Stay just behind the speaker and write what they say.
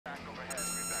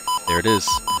There it is.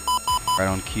 Right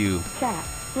on cue. Chaff,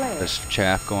 flare. There's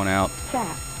chaff going out.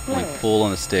 Chaff, Going flare. full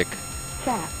on the stick.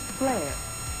 Chaff, flare.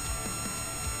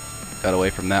 Got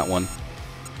away from that one.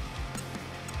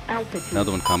 Altitude.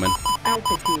 Another one coming.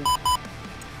 Altitude.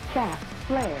 Chaff,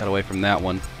 flare. Got away from that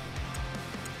one.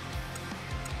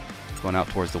 Going out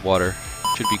towards the water.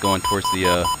 Should be going towards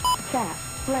the Chaff,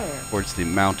 flare. towards the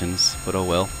mountains, but oh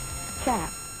well.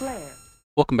 Chaff, flare.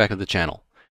 Welcome back to the channel,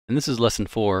 and this is lesson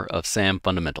 4 of SAM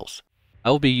Fundamentals. I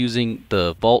will be using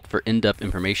the Vault for in-depth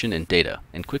information and data,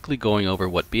 and quickly going over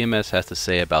what BMS has to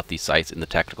say about these sites in the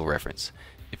tactical reference.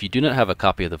 If you do not have a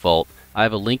copy of the Vault, I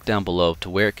have a link down below to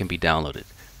where it can be downloaded.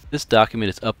 This document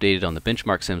is updated on the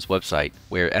Benchmark Sims website,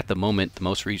 where at the moment the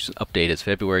most recent update is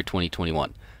February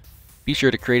 2021. Be sure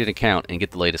to create an account and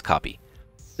get the latest copy.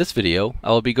 This video,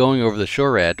 I will be going over the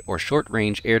SHORAD or Short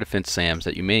Range Air Defense SAMs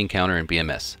that you may encounter in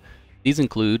BMS. These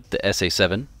include the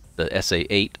SA7, the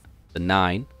SA8, the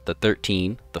 9, the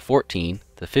 13, the 14,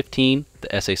 the 15, the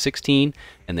SA16,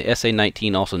 and the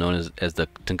SA19, also known as the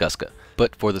Tunguska.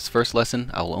 But for this first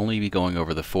lesson, I will only be going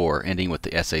over the 4, ending with the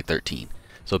SA13.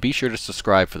 So be sure to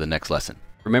subscribe for the next lesson.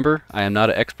 Remember, I am not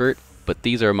an expert, but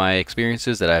these are my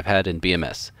experiences that I've had in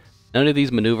BMS. None of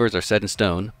these maneuvers are set in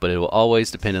stone, but it will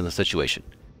always depend on the situation.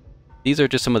 These are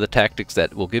just some of the tactics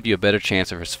that will give you a better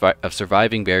chance of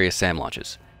surviving various SAM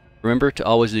launches. Remember to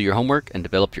always do your homework and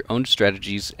develop your own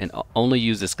strategies, and only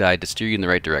use this guide to steer you in the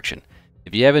right direction.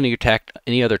 If you have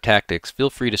any other tactics,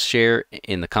 feel free to share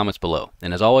in the comments below.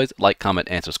 And as always, like, comment,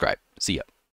 and subscribe. See ya.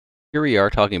 Here we are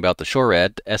talking about the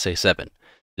SHORAD, the SA7. It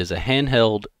is a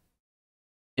handheld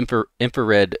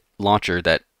infrared launcher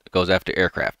that goes after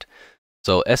aircraft.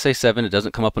 So SA7, it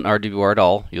doesn't come up on RWR at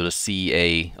all. You'll just see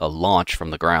a launch from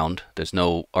the ground. There's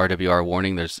no RWR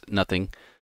warning, there's nothing,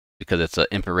 because it's an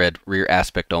infrared rear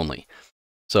aspect only.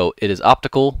 So it is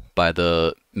optical by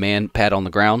the man on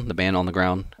the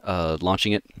ground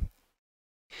launching it.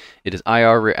 It is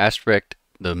IR rear aspect.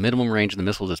 The minimum range of the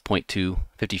missiles is 0.2,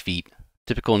 50 feet.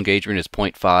 Typical engagement is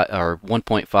 0.5 or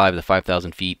 1.5 to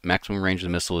 5,000 feet. Maximum range of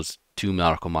the missile is 2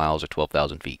 nautical miles or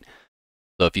 12,000 feet.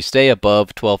 So if you stay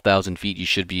above 12,000 feet, you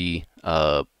should be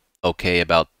okay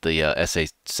about the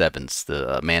SA7s,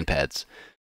 the man pads.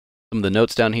 Some of the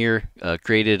notes down here,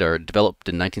 created or developed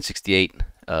in 1968.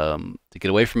 To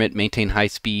get away from it, maintain high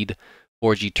speed,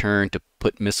 4G turn to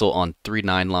put missile on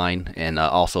 3-9 line, and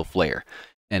also flare.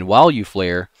 And while you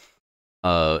flare,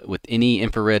 with any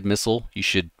infrared missile, you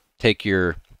should take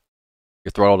your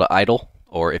throttle to idle,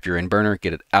 or if you're in burner,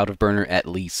 get it out of burner at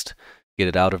least. Get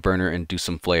it out of burner and do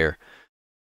some flare.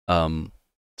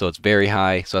 So it's very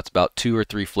high, so that's about 2 or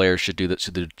 3 flares should do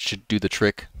the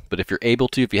trick. But if you're able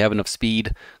to, if you have enough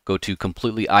speed, go to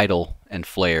completely idle and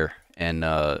flare, and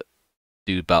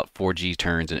do about 4G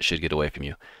turns, and it should get away from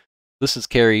you. This is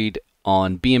carried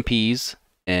on BMPs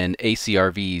and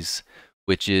ACRVs,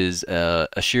 which is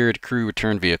Assured Crew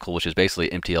Return Vehicle, which is basically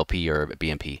MTLP or a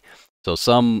BMP. So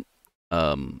some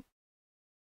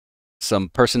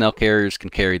personnel carriers can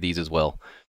carry these as well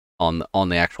on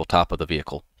the actual top of the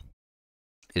vehicle.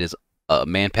 It is a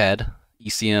manpad.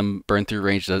 ECM burn through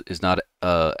range is not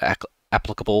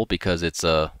applicable because it's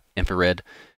infrared.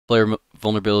 Flare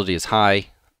vulnerability is high.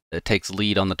 It takes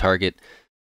lead on the target.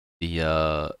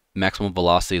 The maximum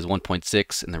velocity is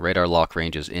 1.6, and the radar lock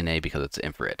range is NA because it's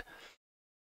infrared.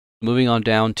 Moving on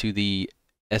down to the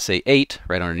SA8,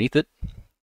 right underneath it.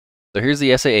 So here's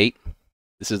the SA8.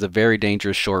 This is a very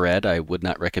dangerous SHORAD. I would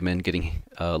not recommend getting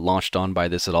launched on by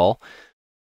this at all.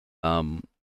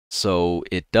 So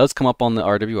it does come up on the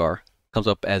RWR. Comes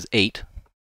up as 8,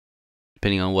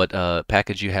 depending on what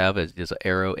package you have. Is an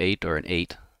Arrow 8 or an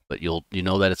 8, but you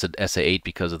know that it's an SA8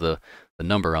 because of the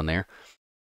number on there.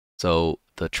 So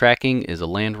the tracking is a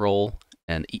land roll,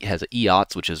 and it has an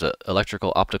EOTS, which is an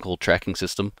electrical optical tracking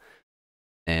system,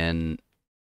 and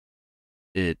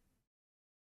it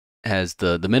has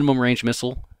the minimum range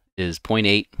missile is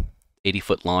 0.8,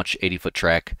 80-foot launch, 80-foot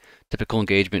track. Typical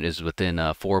engagement is within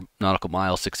 4 nautical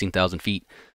miles, 16,000 feet.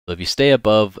 So if you stay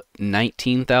above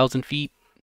 19,000 feet,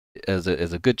 there's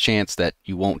a good chance that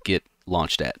you won't get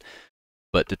launched at.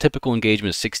 But the typical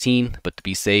engagement is 16, but to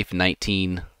be safe,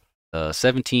 19,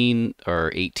 17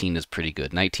 or 18 is pretty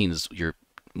good. 19 is you're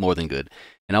more than good.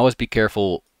 And always be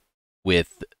careful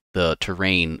with the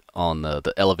terrain on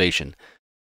the elevation,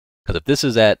 because if this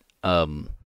is at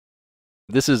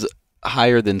this is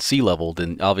higher than sea level,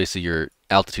 then obviously your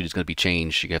altitude is going to be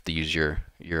changed. You have to use your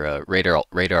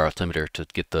radar altimeter to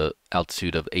get the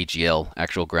altitude of AGL,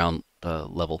 actual ground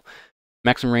level.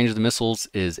 Maximum range of the missiles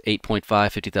is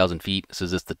 8.5, 50,000 feet. So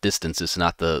this is the distance, it's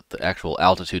not the actual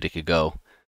altitude it could go.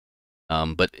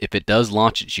 But if it does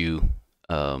launch at you,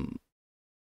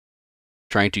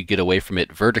 trying to get away from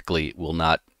it vertically will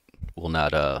not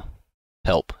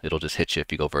help. It'll just hit you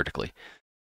if you go vertically.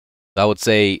 So I would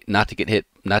say not to get hit,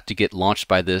 not to get launched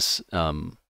by this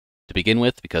to begin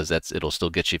with, because it'll still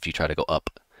get you if you try to go up.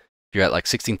 If you're at like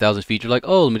 16,000 feet, you're like,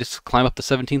 oh, let me just climb up to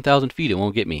 17,000 feet. It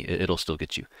won't get me. It'll still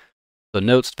get you. So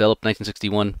notes, developed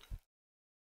 1961.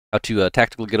 How to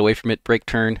tactically get away from it. Break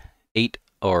turn, 8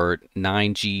 or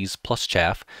 9 Gs plus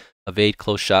chaff. Evade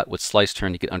close shot with slice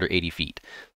turn to get under 80 feet.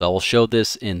 So I will show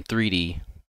this in 3D.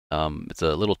 It's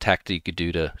a little tactic you could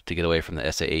do to get away from the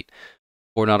SA8.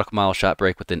 4 nautical mile shot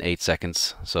break within 8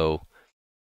 seconds. So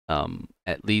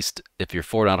at least if you're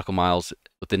 4 nautical miles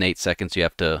within 8 seconds, you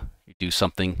have to do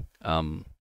something.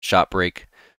 Shot break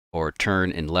or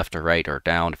turn in left or right or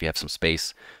down if you have some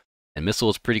space. And missile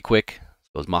is pretty quick.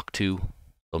 It goes Mach 2.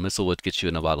 So missile would get you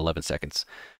in about 11 seconds.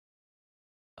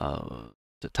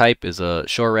 The type is a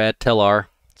SHORAD TELR.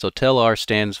 So TELR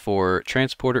stands for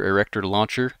Transporter Erector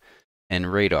Launcher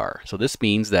and Radar. So this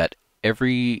means that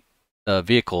every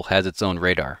vehicle has its own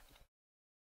radar.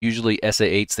 Usually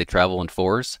SA8s, they travel in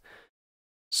 4s.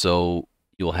 So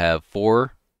you'll have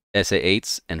 4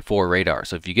 SA8s and 4 radar.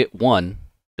 So if you get one,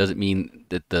 doesn't mean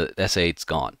that the SA8's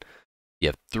gone. You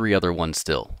have 3 other ones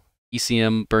still.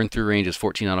 ECM burn through range is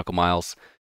 14 nautical miles.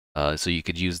 So you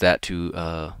could use that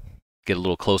to get a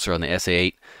little closer on the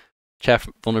SA8. Chaff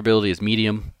vulnerability is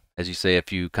medium. As you say,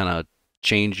 if you kind of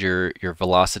change your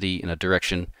velocity in a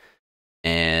direction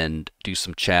and do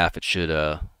some chaff, it should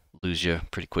lose you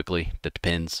pretty quickly. That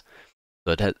depends.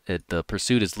 But the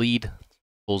pursuit is lead.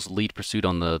 Pulls lead pursuit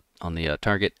on the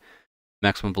target.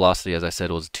 Maximum velocity, as I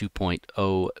said, was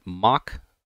 2.0 Mach.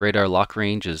 Radar lock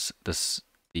range is this.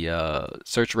 The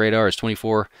search radar is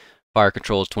 24. Fire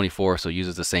control is 24, so it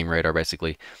uses the same radar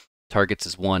basically. Targets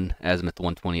is 1, azimuth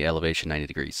 120, elevation 90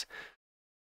 degrees.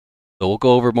 So we'll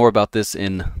go over more about this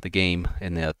in the game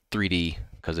in the 3D,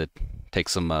 because it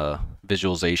takes some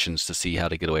visualizations to see how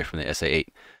to get away from the SA8.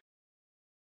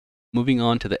 Moving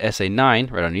on to the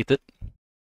SA9, right underneath it.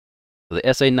 So the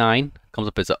SA9 comes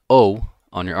up as an O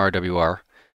on your RWR,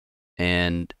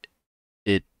 and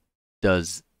it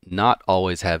does not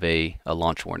always have a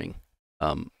launch warning.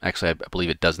 Actually, I believe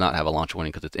it does not have a launch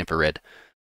warning because it's infrared.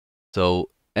 So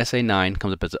SA9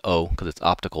 comes up as an O because it's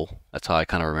optical. That's how I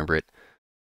kind of remember it.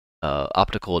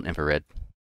 Optical and infrared.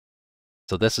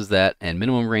 So this is that, and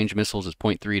minimum range missiles is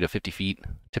 0.3 to 50 feet.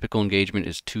 Typical engagement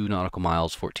is 2 nautical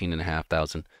miles,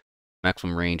 14,500.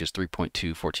 Maximum range is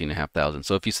 3.2, 14,500.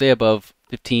 So if you stay above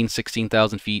 15,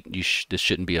 16,000 feet, this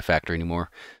shouldn't be a factor anymore.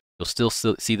 You'll still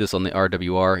see this on the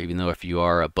RWR, even though if you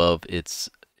are above its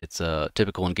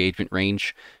typical engagement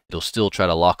range, it'll still try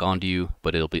to lock onto you,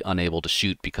 but it'll be unable to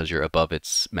shoot because you're above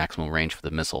its maximum range for the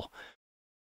missile.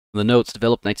 The notes,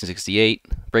 developed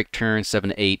 1968, break turn 7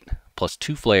 to 8, plus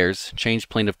 2 flares, change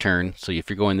plane of turn. So if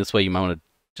you're going this way, you might want to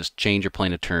just change your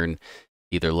plane of turn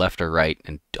either left or right,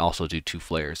 and also do 2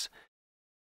 flares.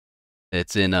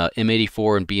 It's in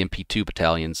M84 and BMP2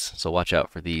 battalions, so watch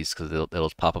out for these because they'll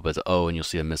pop up as an O and you'll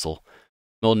see a missile.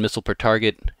 Molten missile per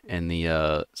target, and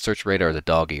the search radar is a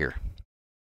dog ear.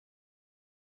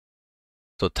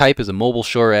 So type is a mobile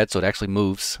SHORAD, so it actually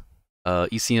moves.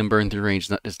 ECM burn through range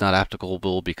is not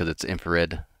applicable because it's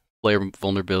infrared. Flare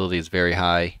vulnerability is very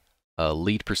high.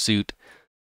 Lead pursuit,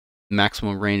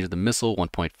 maximum range of the missile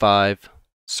 1.5.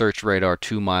 Search radar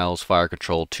 2 miles, fire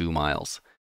control 2 miles.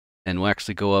 And we'll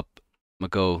actually go up. I'm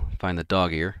going to go find the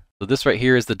dog ear. So this right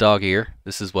here is the dog ear.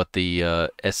 This is what the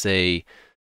SA9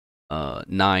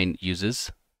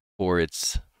 uses for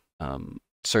its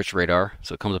search radar.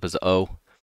 So it comes up as an O.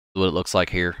 What it looks like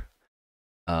here.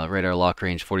 Radar lock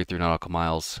range 43 nautical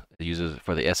miles. It uses it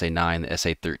for the SA9, the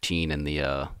SA13, and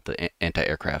the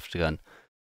anti-aircraft gun.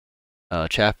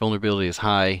 Chaff vulnerability is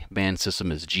high. Band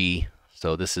system is G.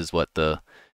 So this is what the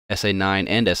SA9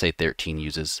 and SA13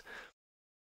 uses.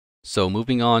 So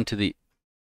moving on to the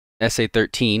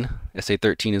SA13.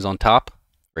 SA13 is on top,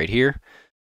 right here.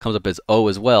 Comes up as O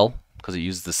as well, because it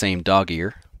uses the same dog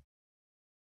ear.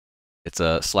 It's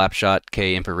a slapshot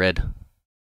K infrared.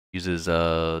 Uses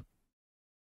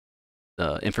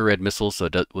infrared missiles, so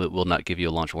it will not give you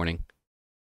a launch warning.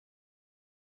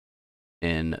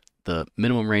 And the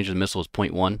minimum range of the missile is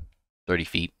 0.1, 30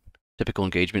 feet. Typical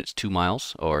engagement is 2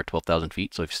 miles, or 12,000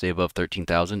 feet, so if you stay above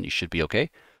 13,000, you should be okay.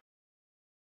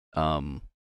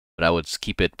 But I would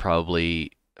keep it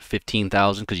probably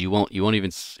 15,000 because you won't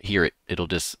even hear it. You'll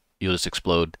just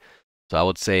explode. So I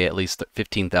would say at least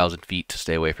 15,000 feet to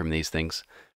stay away from these things.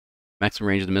 Maximum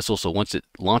range of the missile. So once it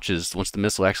launches, once the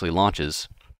missile actually launches,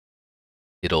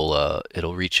 it'll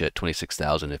reach at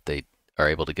 26,000 if they are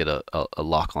able to get a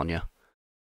lock on you.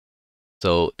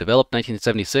 So, developed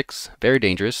 1976, very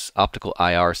dangerous, optical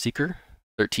IR seeker,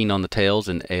 13 on the tails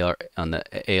and AR on the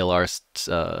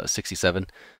ALR 67.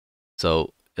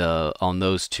 So, on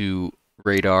those two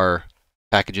radar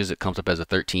packages, it comes up as a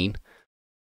 13.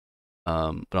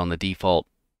 But on the default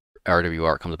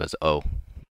RWR, it comes up as a O.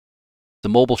 It's a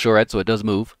mobile SHORAD, so it does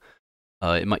move.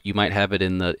 You might have it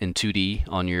in 2D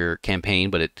on your campaign,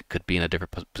 but it could be in a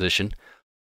different position.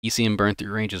 ECM burn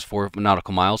through range is 4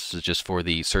 nautical miles. This is just for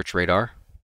the search radar.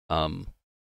 Fire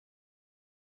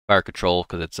control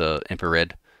because it's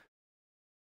infrared.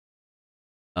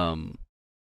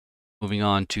 Moving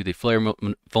on to the flare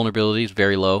vulnerabilities,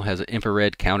 very low. Has an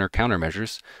infrared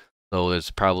countermeasures. So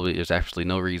there's actually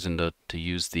no reason to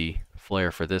use the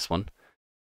flare for this one.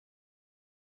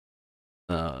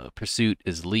 Pursuit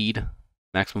is lead.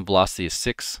 Maximum velocity is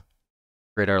 6.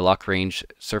 Radar lock range,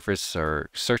 surface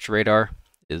or search radar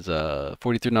is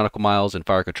 43 nautical miles, and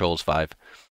fire control is 5.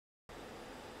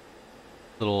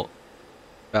 Little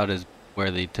about is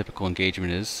where the typical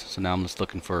engagement is. So now I'm just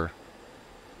looking for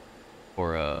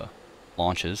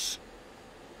launches.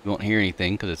 You won't hear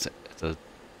anything because it's a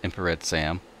infrared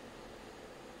SAM.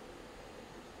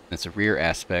 It's a rear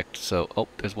aspect. So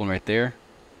there's one right there.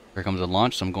 Here comes a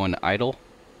launch. So I'm going to idle.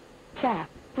 Chaff,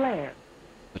 flare.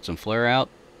 Put some flare out,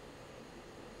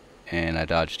 and I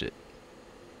dodged it.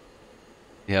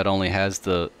 Yeah, it only has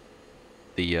the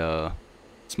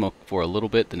smoke for a little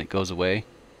bit, then it goes away.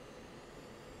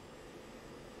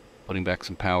 Putting back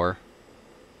some power.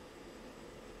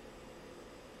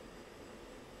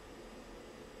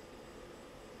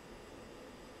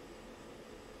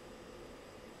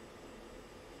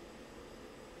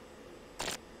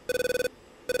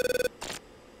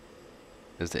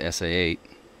 There's the SA8.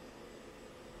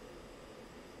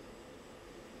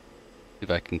 See if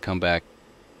I can come back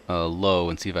low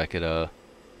and see if I could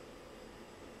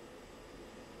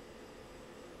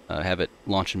have it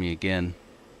launching me again.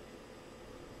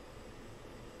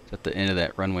 It's at the end of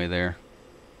that runway there.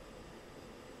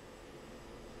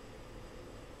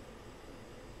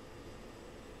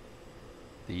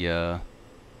 The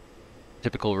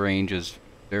typical range is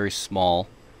very small,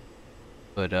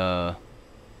 but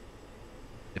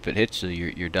if it hits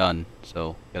you, you're done.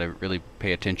 So gotta really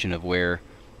pay attention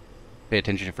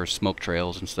for smoke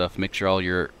trails and stuff. Make sure all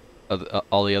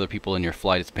the other people in your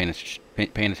flight is paying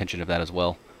attention to that as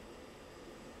well.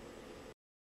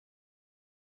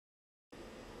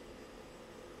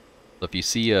 So if you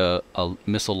see a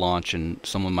missile launch and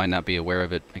someone might not be aware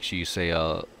of it, make sure you say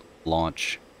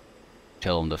launch.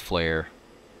 Tell them to flare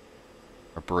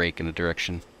or brake in a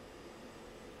direction.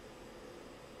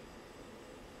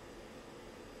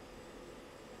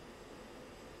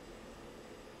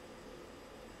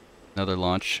 Another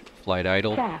launch, flight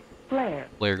idle. Chaff, flare.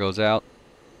 Flare goes out,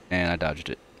 and I dodged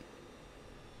it.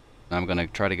 Now I'm going to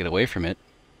try to get away from it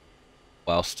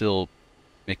while still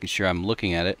making sure I'm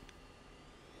looking at it.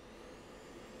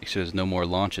 Make sure there's no more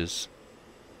launches.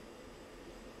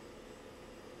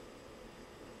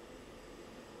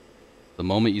 The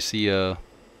moment you see a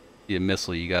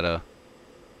missile, you gotta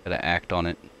act on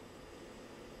it.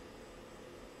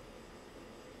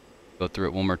 Go through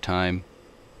it one more time.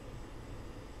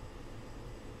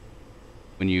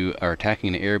 When you are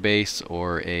attacking an airbase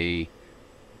or a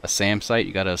SAM site,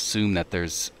 you gotta assume that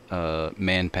there's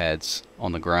man pads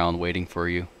on the ground waiting for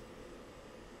you.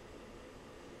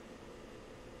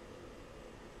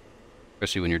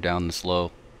 Especially when you're down this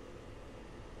low.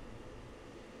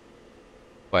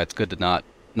 Why it's good to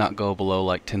not go below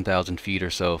like 10,000 feet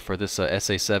or so. For this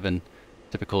SA7,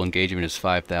 typical engagement is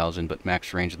 5,000, but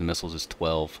max range of the missiles is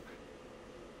 12.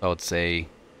 I would say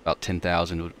about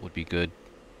 10,000 would be good.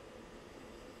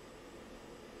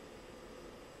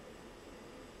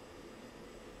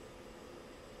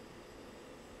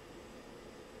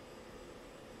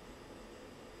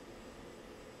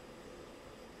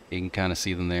 You can kind of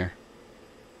see them there.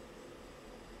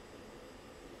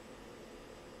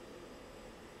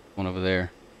 One over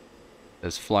there.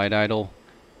 There's flight idle.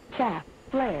 Chaff,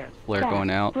 flare. Flare Chaff, going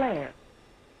out. Flare.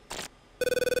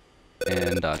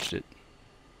 And dodged it.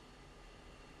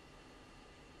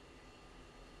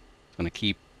 Gonna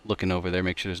keep looking over there,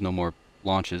 make sure there's no more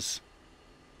launches.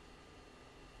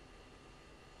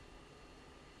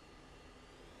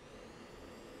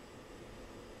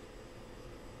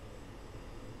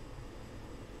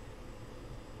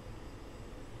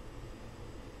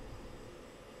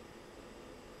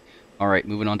 Alright,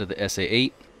 moving on to the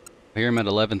SA8. Here I'm at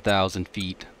 11,000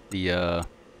 feet. The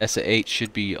SA8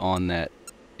 should be on that,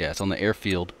 yeah, it's on the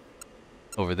airfield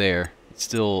over there. It's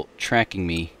still tracking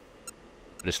me,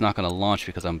 but it's not going to launch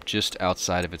because I'm just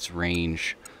outside of its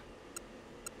range.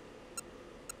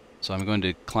 So I'm going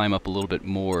to climb up a little bit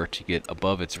more to get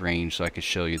above its range so I can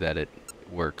show you that it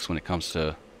works when it comes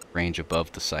to range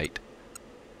above the site.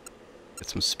 Get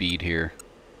some speed here.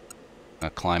 I'll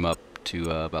climb up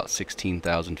to about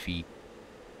 16,000 feet.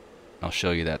 I'll show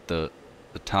you that the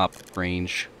top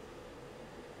range,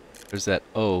 there's that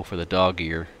O for the dog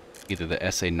ear, either the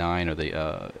SA9 or the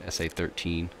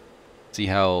SA13. See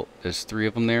how there's 3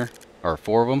 of them there? Or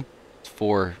 4 of them? It's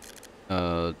 4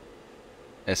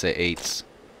 SA8s.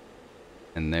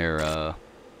 And they're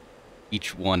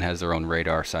each one has their own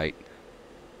radar site.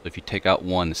 So if you take out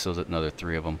one, there's still another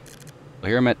 3 of them. So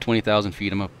here I'm at 20,000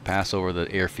 feet. I'm going to pass over the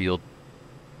airfield.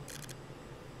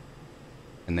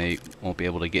 And they won't be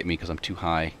able to get me because I'm too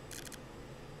high.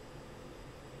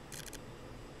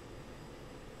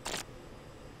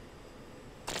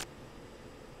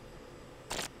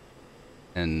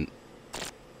 And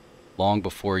long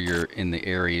before you're in the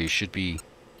area, you should be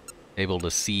able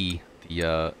to see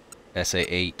the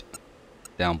SA8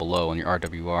 down below on your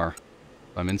RWR.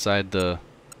 I'm inside the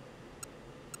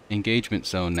engagement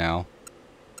zone now.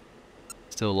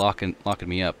 Still locking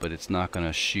me up, but it's not going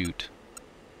to shoot.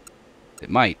 It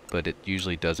might, but it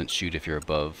usually doesn't shoot if you're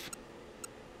above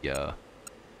the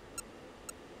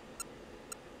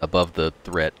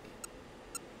threat.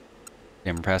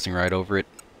 And I'm passing right over it.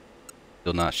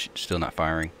 Still not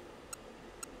firing.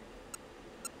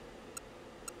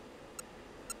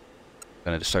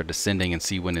 Gonna just start descending and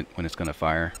see when it's gonna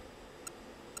fire.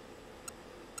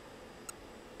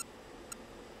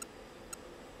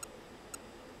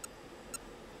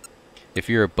 If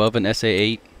you're above an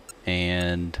SA8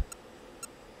 and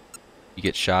you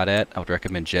get shot at, I would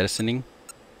recommend jettisoning.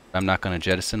 I'm not gonna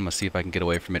jettison. I'm gonna see if I can get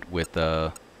away from it with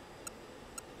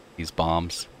these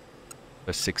bombs.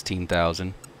 There's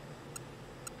 16,000.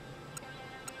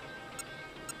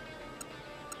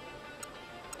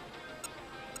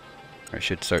 I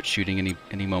should start shooting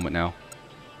any moment now.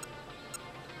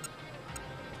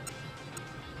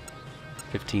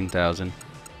 15,000.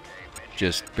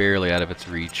 Just barely out of its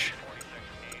reach.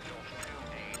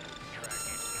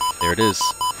 There it is.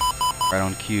 Right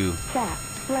on cue.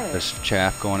 There's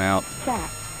chaff going out.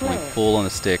 Going full on the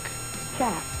stick.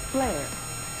 Got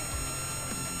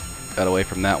away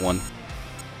from that one.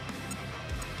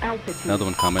 Another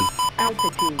one coming.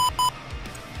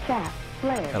 Got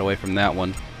away from that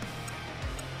one.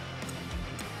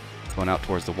 Going out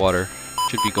towards the water.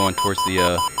 Should be going towards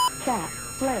the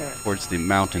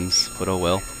mountains, but oh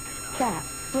well. Trying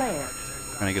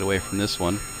to get away from this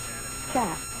one.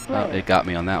 Oh, it got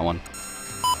me on that one.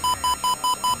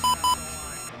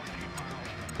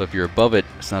 So if you're above it,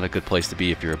 it's not a good place to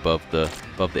be if you're above the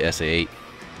SA8.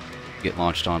 Get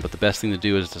launched on. But the best thing to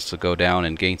do is just to go down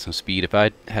and gain some speed. If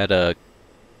I had a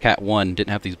Cat 1, didn't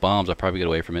have these bombs, I'd probably get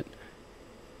away from it.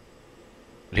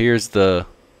 But here's the...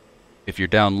 If you're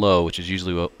down low, which is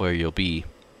usually where you'll be,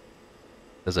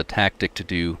 there's a tactic to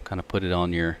do. Kind of put it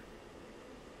on your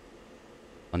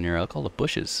I'll call it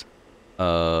bushes.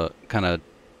 Kind of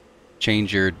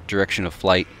change your direction of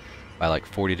flight by like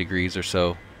 40 degrees or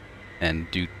so, and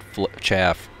do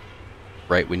chaff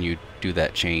right when you do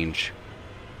that change.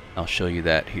 I'll show you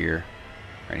that here.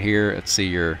 Right here, let's see,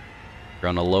 you're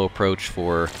on a low approach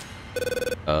for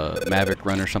Maverick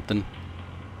run or something.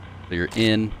 So you're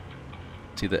in.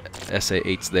 See the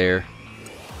SA8's there.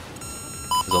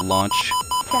 There's a launch,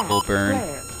 full burn,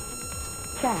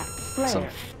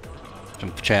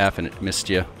 some chaff, and it missed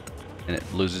you, and it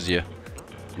loses you,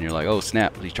 and you're like, oh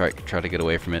snap! You try to get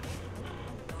away from it.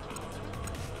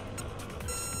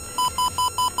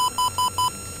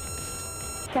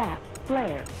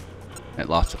 It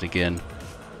lost it again.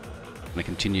 I'm gonna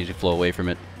continue to flow away from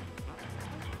it.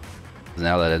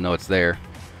 Now that I know it's there,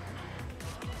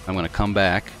 I'm gonna come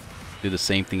back. Do the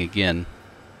same thing again.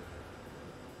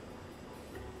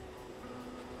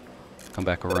 Come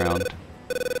back around.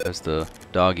 There's the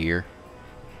dog ear.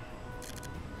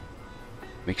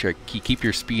 Make sure you keep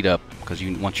your speed up, because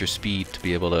you want your speed to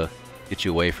be able to get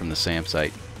you away from the SAM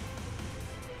site.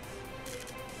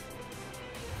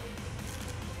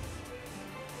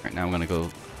 Right now I'm going to go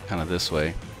kind of this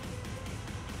way.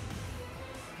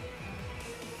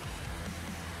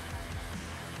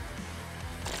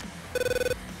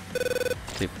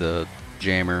 See if the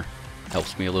jammer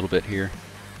helps me a little bit here.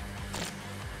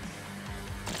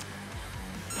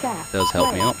 Does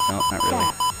help me. Oh, no, not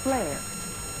really.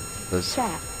 There's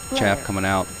chaff coming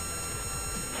out.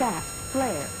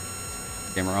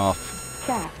 Jammer off.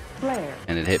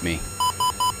 And it hit me.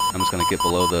 I'm just gonna get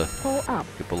below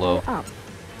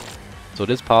So it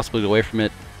is possible to get away from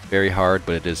it. Very hard,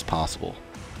 but it is possible.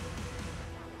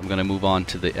 I'm gonna move on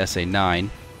to the SA9.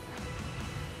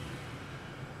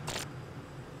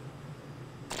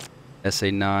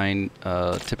 SA9,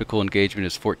 typical engagement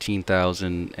is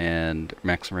 14,000 and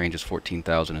maximum range is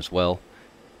 14,000 as well.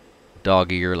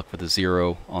 Dog ear, look for the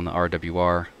 0 on the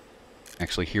RWR.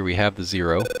 Actually, here we have the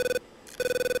 0.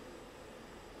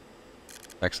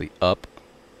 Actually up.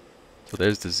 So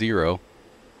there's the 0.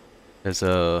 There's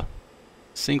a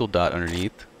single dot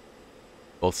underneath.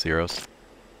 Both zeros.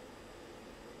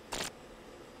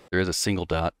 There is a single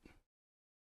dot,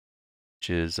 which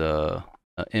is a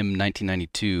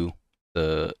M1992,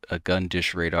 a gun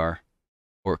dish radar,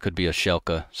 or it could be a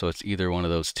Shelka. So it's either one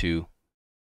of those two.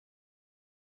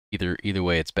 Either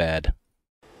way, it's bad.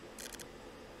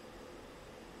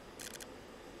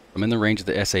 I'm in the range of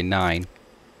the SA9. See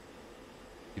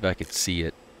if I could see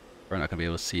it. We're not gonna be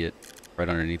able to see it right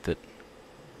underneath it.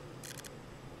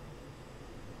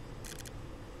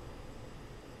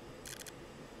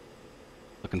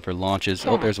 Looking for launches.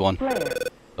 Oh, there's one.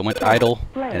 It went idle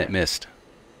and it missed.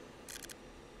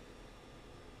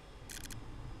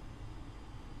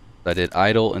 I did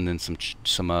idle and then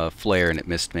some flare and it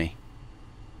missed me.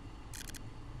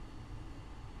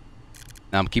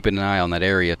 Now I'm keeping an eye on that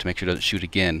area to make sure it doesn't shoot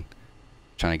again.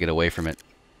 Trying to get away from it.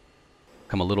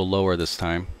 Come a little lower this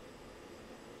time.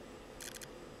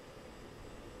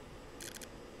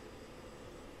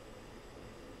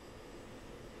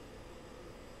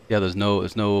 Yeah, there's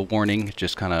no warning. It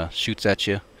just kind of shoots at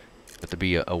you. You have to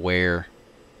be aware,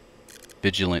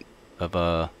 vigilant of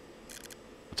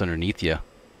what's underneath you.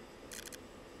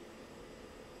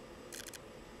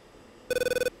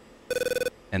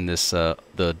 And this the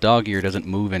dog ear doesn't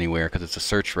move anywhere because it's a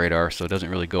search radar, so it doesn't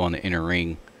really go on the inner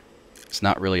ring. It's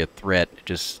not really a threat. It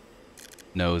just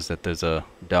knows that there's a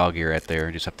dog ear out there.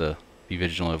 You just have to be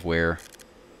vigilant of where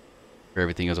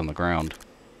everything is on the ground.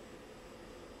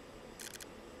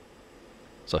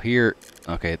 So here,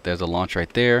 okay, there's a launch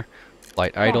right there.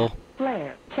 Flight idle.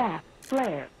 Flare,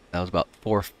 flare. That was about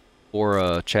four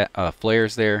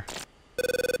flares there.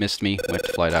 Missed me. Went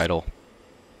to flight idle.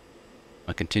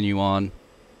 I'll continue on.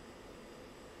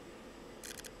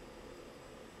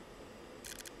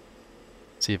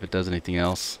 See if it does anything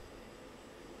else.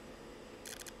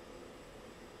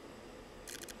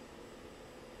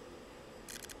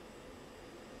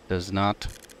 Does not.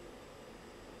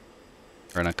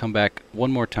 Alright, I'll come back one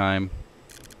more time,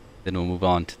 then we'll move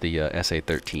on to the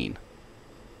SA13.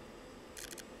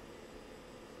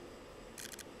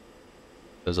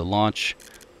 There's a launch,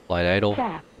 flight idle,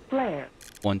 flare.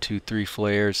 1, 2, 3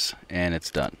 flares, and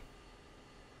it's done.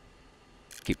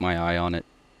 Keep my eye on it.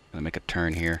 I'm gonna make a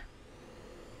turn here.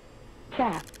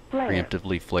 Flare.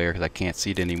 Preemptively flare because I can't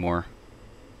see it anymore.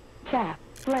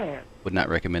 Flare. Would not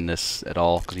recommend this at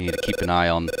all because you need to keep an eye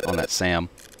on that SAM.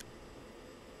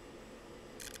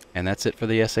 And that's it for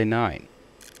the SA9.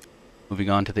 Moving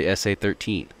on to the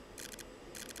SA13.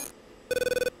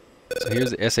 So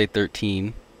here's the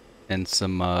SA13 and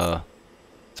some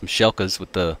Shelkas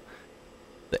with the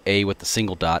A with the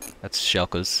single dot. That's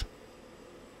Shelkas.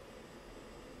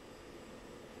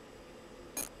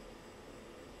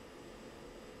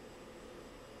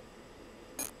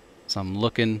 So I'm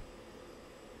looking.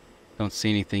 Don't see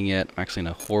anything yet. I'm actually in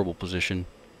a horrible position.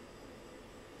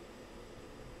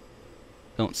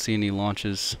 Don't see any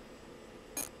launches.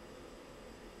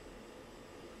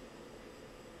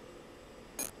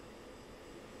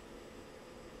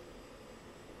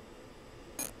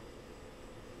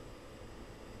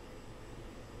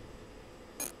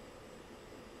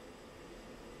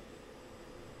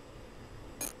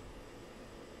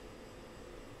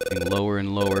 Getting lower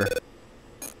and lower.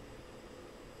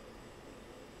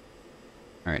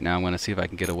 Alright, now I'm going to see if I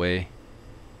can get away.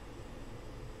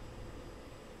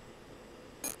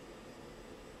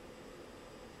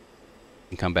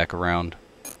 And come back around.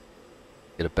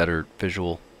 Get a better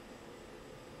visual.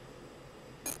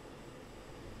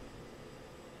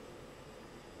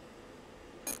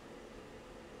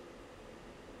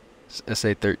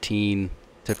 SA13,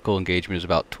 typical engagement is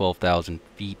about 12,000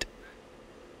 feet.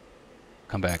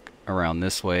 Come back around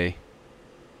this way.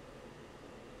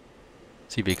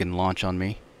 See if he can launch on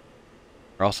me.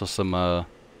 There are also some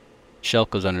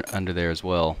Shelkas under there as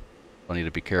well. I need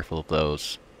to be careful of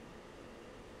those.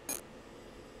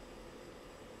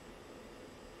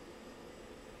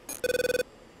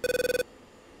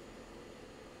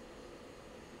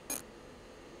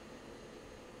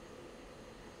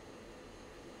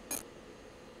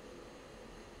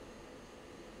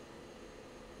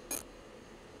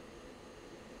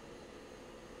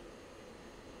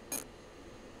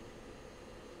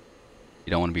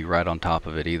 You don't want to be right on top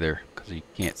of it either, because you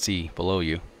can't see below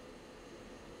you.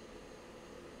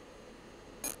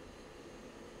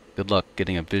 Good luck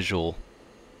getting a visual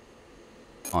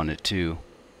on it too.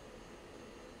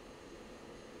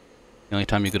 The only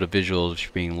time you get a visual is if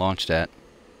you're being launched at.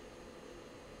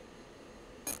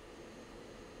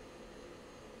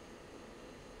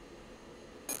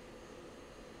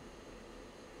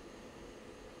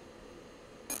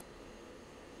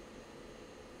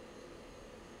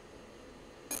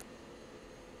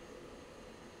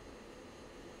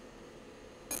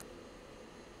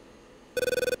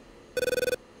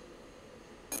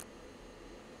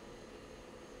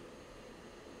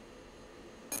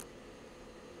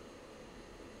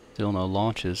 Still no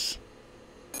launches.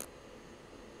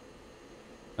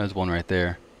 There's one right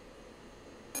there.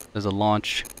 There's a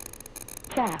launch.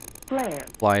 Chaff, flare.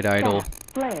 Flight idle.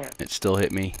 Chaff, flare. It still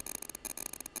hit me.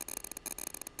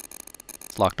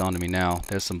 It's locked onto me now.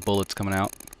 There's some bullets coming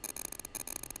out.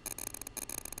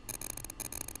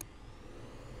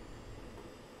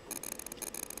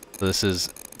 So this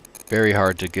is very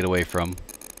hard to get away from.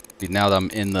 Now that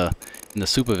I'm in the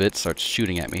soup of it, starts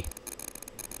shooting at me.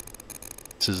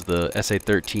 This is the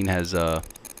SA13 has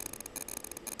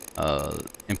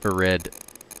infrared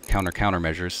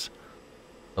countermeasures,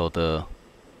 so the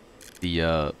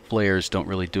flares don't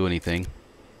really do anything.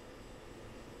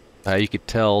 You could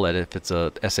tell that if it's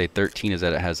a SA13 is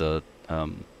that it has a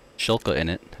shilka in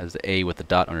it, has the A with the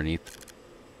dot underneath.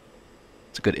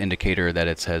 It's a good indicator that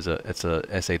it's a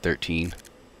SA13.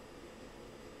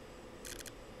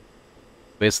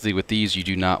 Basically, with these, you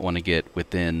do not want to get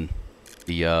within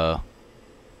the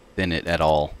within it at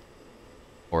all,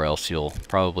 or else you'll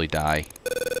probably die.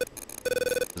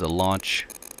 There's a launch,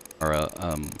 or a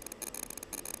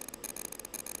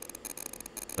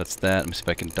that's that. Let me see if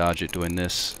I can dodge it doing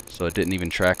this. So it didn't even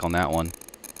track on that one.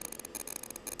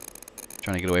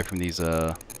 Trying to get away from these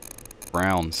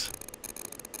browns.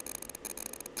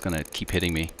 It's gonna keep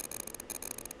hitting me.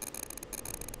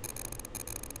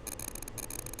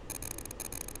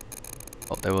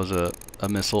 Oh, there was a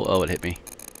missile. Oh, it hit me.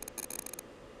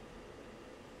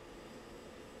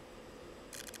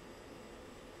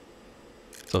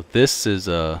 So this is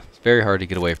very hard to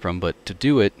get away from, but to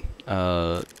do it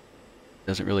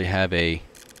doesn't really have a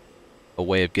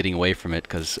way of getting away from it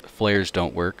because flares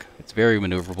don't work. It's very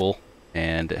maneuverable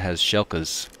and it has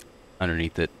shilkas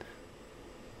underneath it.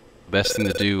 The best thing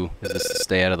to do is just to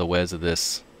stay out of the ways of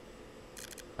this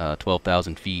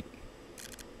 12,000 feet.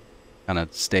 Kind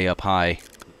of stay up high.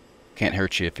 Can't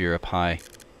hurt you if you're up high.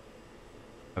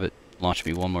 Have it launch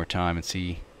me one more time and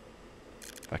see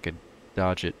if I could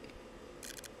dodge it.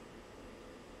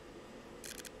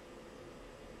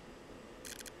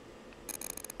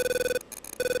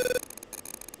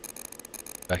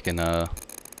 I can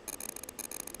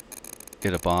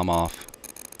get a bomb off.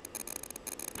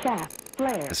 Chaff,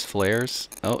 flare. This flares.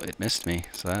 Oh, it missed me.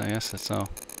 So I guess that's so.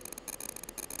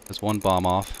 There's one bomb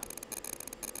off.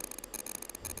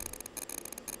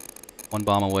 One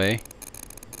bomb away.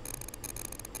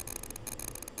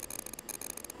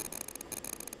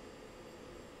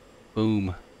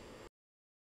 Boom.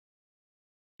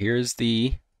 Here's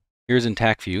in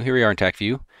Tacview. Here we are in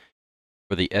Tacview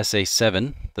for the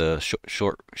SA7, the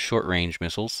short range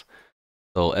missiles.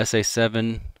 So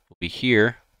SA7 will be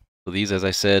here. So these, as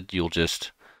I said, you'll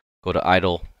just go to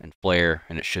idle and flare,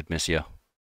 and it should miss you.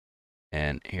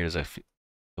 And here's a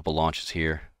couple launches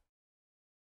here.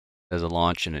 There's a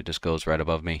launch, and it just goes right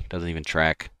above me. Doesn't even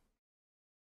track.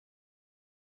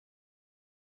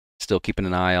 Still keeping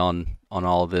an eye on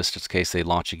all of this, just in case they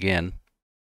launch again.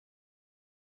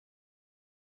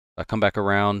 I come back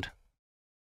around,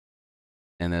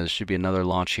 and there should be another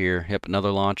launch here. Yep,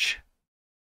 another launch.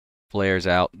 Flares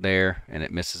out there, and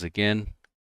it misses again.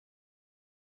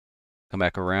 Come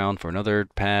back around for another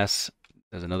pass.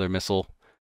 There's another missile.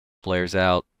 Flares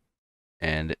out,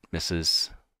 and it misses.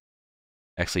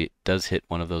 Actually, it does hit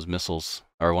one of those missiles,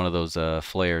 or one of those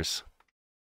flares.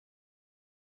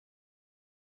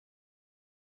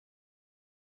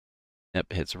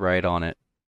 Yep, hits right on it.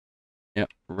 Yep,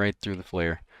 right through the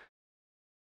flare.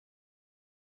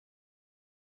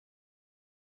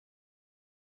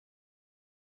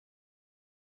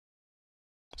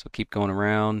 So keep going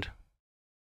around,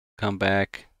 come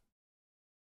back,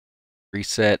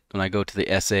 reset. When I go to the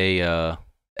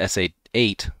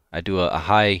SA8, I do a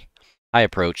high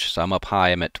approach. So I'm up high.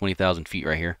 I'm at 20,000 feet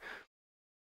right here.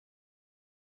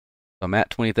 So I'm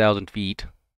at 20,000 feet,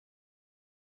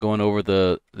 going over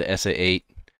the SA8,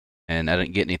 and I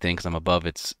didn't get anything because I'm above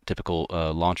its typical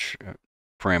launch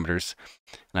parameters.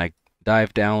 And I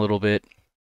dive down a little bit.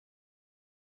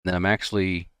 Then I'm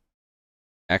actually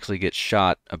get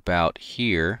shot about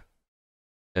here.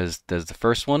 There's the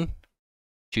first one.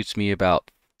 Shoots me about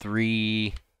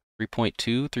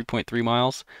 3.3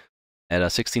 miles at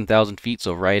 16,000 feet,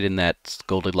 so right in that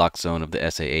Goldilocks zone of the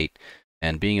SA8.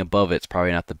 and being above it's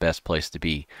probably not the best place to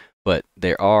be. But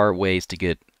there are ways to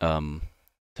get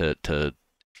to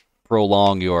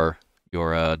prolong your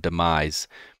demise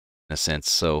in a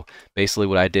sense. So basically,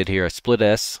 what I did here, I split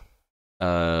S.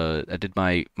 I did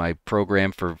my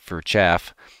program for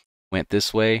chaff, went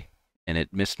this way, and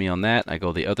it missed me on that. I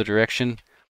go the other direction,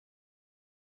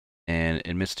 and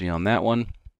it missed me on that one.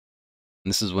 And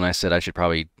this is when I said I should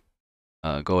probably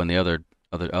go in the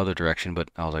other direction,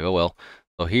 but I was like, oh well.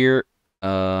 So here,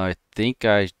 I think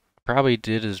I probably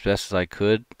did as best as I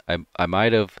could. I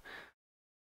might have,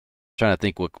 trying to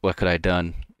think what could I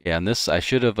done. Yeah, and this I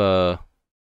should have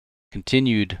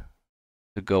continued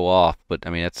to go off, but I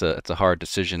mean it's a hard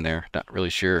decision there. Not really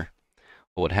sure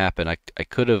what would happen. I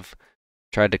could have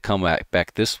tried to come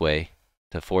back this way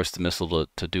to force the missile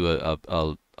to do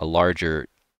a larger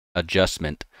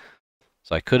adjustment.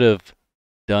 So I could have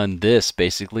done this,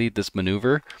 basically, this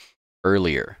maneuver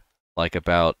earlier, like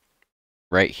about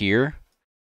right here.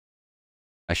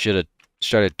 I should have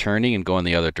started turning and going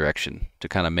the other direction to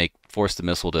kind of force the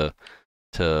missile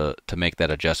to make that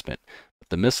adjustment. But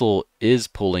the missile is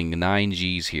pulling 9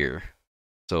 Gs here.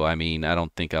 So I mean, I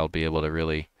don't think I'll be able to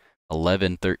really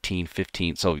 11, 13,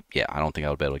 15. So yeah, I don't think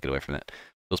I'll be able to get away from that.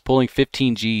 It was pulling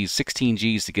 15 Gs, 16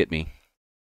 Gs to get me.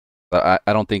 But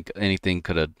I don't think anything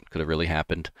could have really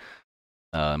happened.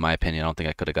 In my opinion, I don't think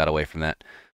I could have got away from that.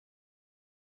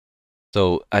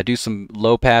 So I do some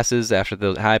low passes after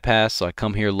the high pass. So I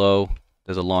come here low.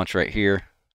 There's a launch right here.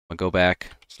 I'll go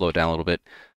back, slow it down a little bit.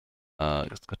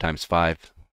 Let's go times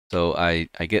 5. So I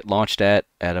get launched at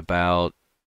about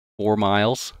 4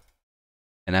 miles.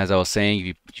 And as I was saying,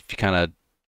 if you kind of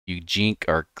jink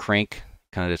or crank,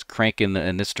 kind of just crank in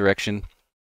this direction,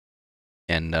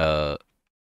 and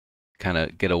kind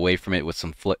of get away from it with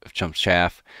some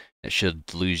chaff, it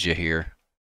should lose you here.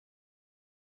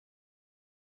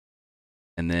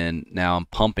 And then now I'm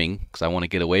pumping because I want to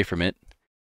get away from it,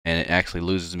 and it actually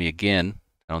loses me again.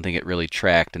 I don't think it really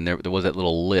tracked, and there was that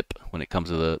little lip when it comes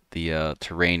to the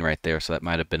terrain right there, so that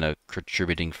might have been a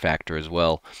contributing factor as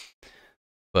well.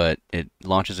 But it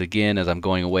launches again as I'm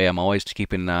going away. I'm always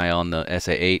keeping an eye on the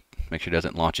SA8, make sure it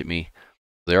doesn't launch at me.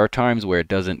 There are times where it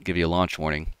doesn't give you a launch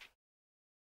warning,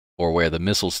 or where the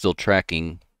missile's still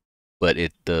tracking, but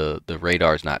the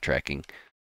radar's not tracking.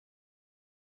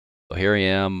 So here I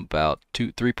am, about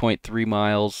 3.3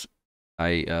 miles.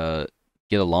 I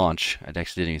get a launch. I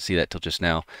actually didn't even see that till just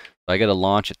now. So I get a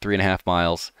launch at 3.5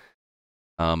 miles.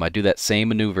 I do that same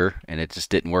maneuver, and it just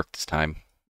didn't work this time.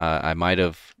 I might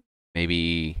have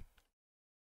maybe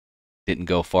didn't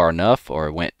go far enough, or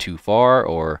went too far,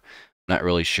 or not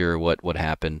really sure what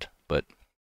happened. But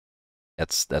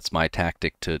that's my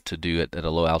tactic to do it at a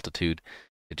low altitude.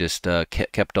 It just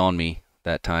kept on me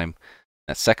that time.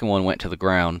 That second one went to the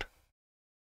ground.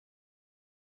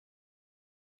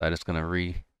 I'm just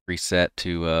gonna reset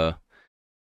to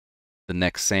the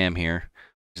next SAM here,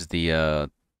 which is the I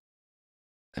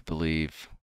believe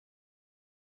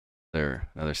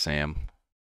another SAM.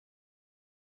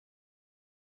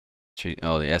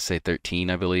 Oh, the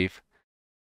SA13, I believe.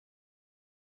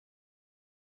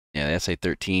 Yeah, the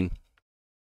SA13.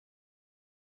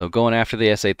 So going after the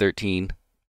SA13.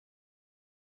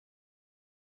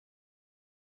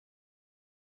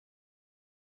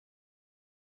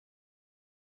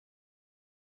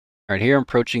 All right, here I'm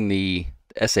approaching the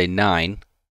SA9.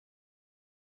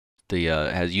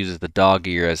 The uses the dog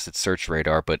ear as its search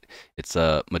radar, but it's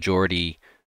a majority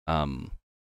IR.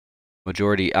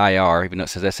 Even though it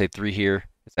says SA3 here,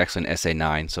 it's actually an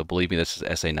SA9. So believe me, this is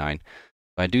SA9.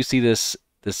 I do see this.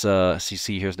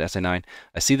 See here's the SA9.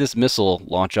 I see this missile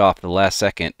launch off at the last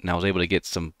second, and I was able to get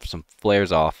some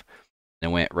flares off,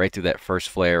 and went right through that first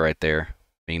flare right there.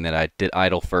 Meaning that I did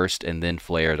idle first and then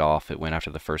flared off. It went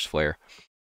after the first flare.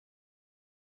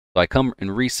 So I come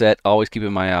and reset, always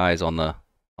keeping my eyes on the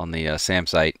SAM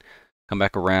site. Come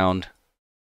back around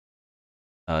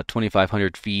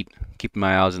 2,500 feet, keeping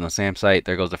my eyes on the SAM site.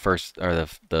 There goes the first, or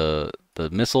the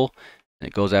missile, and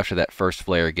it goes after that first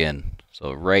flare again.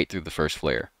 So right through the first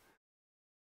flare.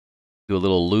 Do a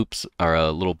little loops or a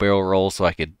little barrel roll so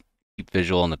I could keep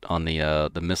visual on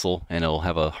the missile, and it'll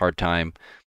have a hard time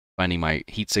finding my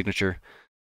heat signature.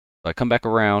 So I come back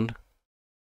around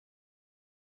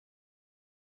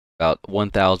about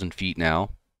 1,000 feet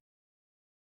now.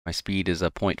 My speed is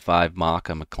a 0.5 Mach.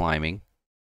 I'm climbing.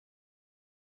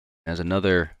 There's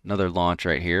another launch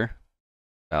right here,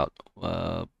 about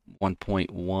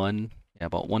 1.1, yeah,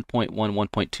 about 1.1,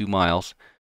 1.2 miles.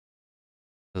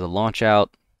 There's a launch out.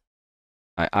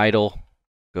 I idle,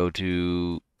 go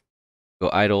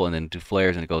idle, and then do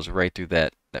flares, and it goes right through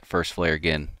that first flare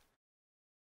again,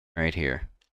 right here.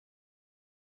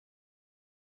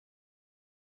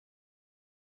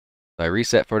 So I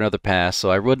reset for another pass. So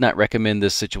I would not recommend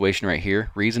this situation right here.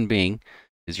 Reason being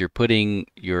is you're putting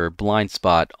your blind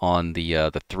spot on the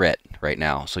threat right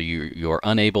now, so you're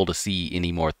unable to see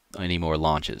any more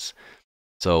launches.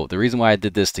 So the reason why I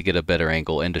did this to get a better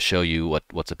angle and to show you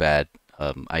what's a bad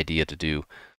idea to do.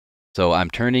 So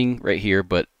I'm turning right here,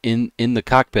 but in the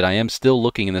cockpit I am still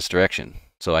looking in this direction.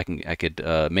 So I could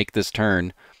make this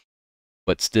turn,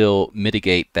 but still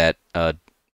mitigate that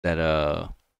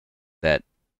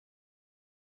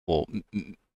well,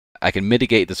 I can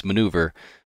mitigate this maneuver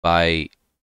by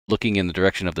looking in the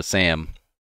direction of the SAM,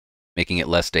 making it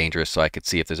less dangerous so I could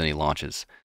see if there's any launches.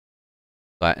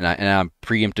 And I'm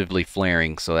preemptively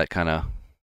flaring, so that kind of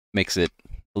makes it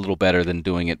a little better than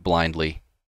doing it blindly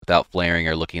without flaring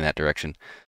or looking in that direction.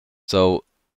 So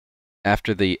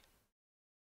after the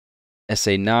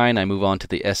SA9, I move on to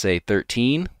the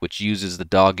SA13, which uses the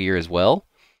dog ear as well.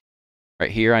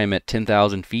 Right here, I am at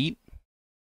 10,000 feet,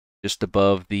 just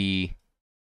above the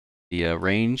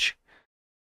range.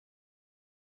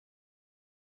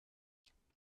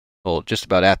 Well, just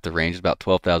about at the range, about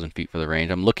 12,000 feet for the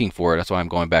range. I'm looking for it, that's why I'm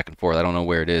going back and forth. I don't know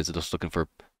where it is. I'm just looking for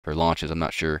launches. I'm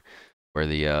not sure where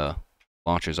the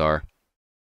launchers are.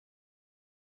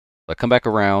 So I come back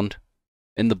around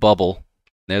in the bubble.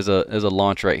 There's a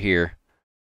launch right here,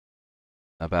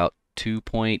 about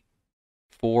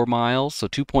 2.4 miles. So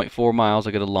 2.4 miles,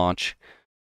 I get a launch,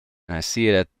 and I see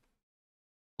it at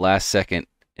last second,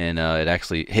 and it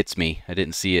actually hits me. I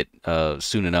didn't see it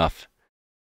soon enough,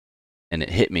 and it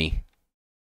hit me.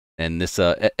 And this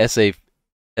SA13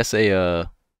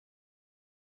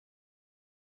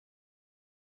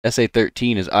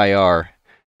 is IR,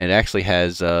 and it actually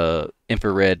has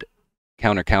infrared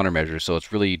countermeasures, so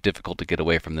it's really difficult to get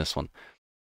away from this one.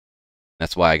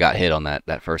 That's why I got hit on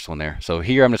that first one there. So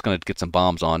here I'm just going to get some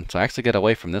bombs on. So I actually got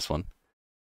away from this one.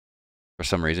 For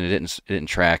some reason, it didn't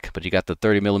track, but you got the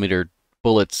 30mm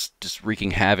bullets just wreaking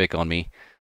havoc on me.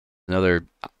 Another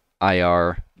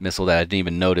IR missile that I didn't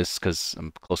even notice because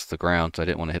I'm close to the ground, so I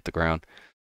didn't want to hit the ground,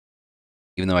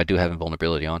 even though I do have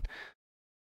invulnerability on.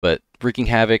 But wreaking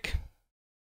havoc,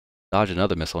 dodge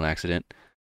another missile in accident.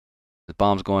 The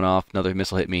bomb's going off, another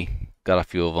missile hit me, got a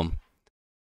few of them.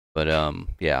 But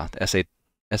yeah,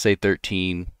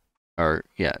 SA13, or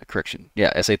yeah, correction,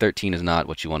 yeah, SA13 is not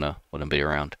what you want to be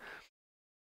around.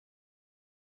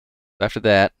 After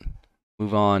that,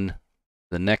 move on to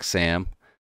the next SAM,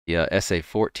 the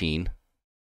SA14.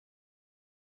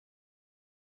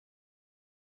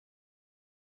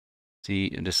 See,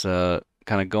 just kind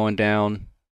of going down,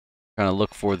 trying to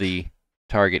look for the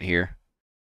target here.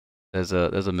 There's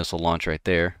a missile launch right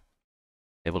there.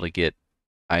 Able to get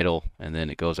idle, and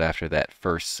then it goes after that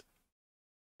first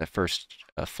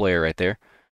flare right there.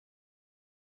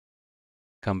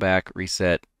 Come back,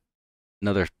 reset.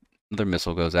 Another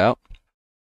missile goes out.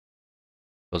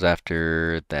 Goes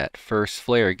after that first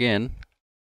flare again.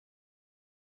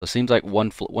 So it seems like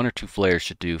one or two flares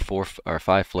should do. 4 or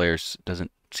 5 flares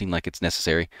doesn't seem like it's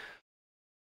necessary.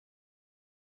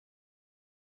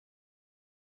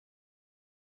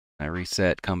 I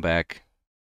reset, come back,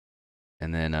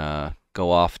 and then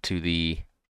go off to the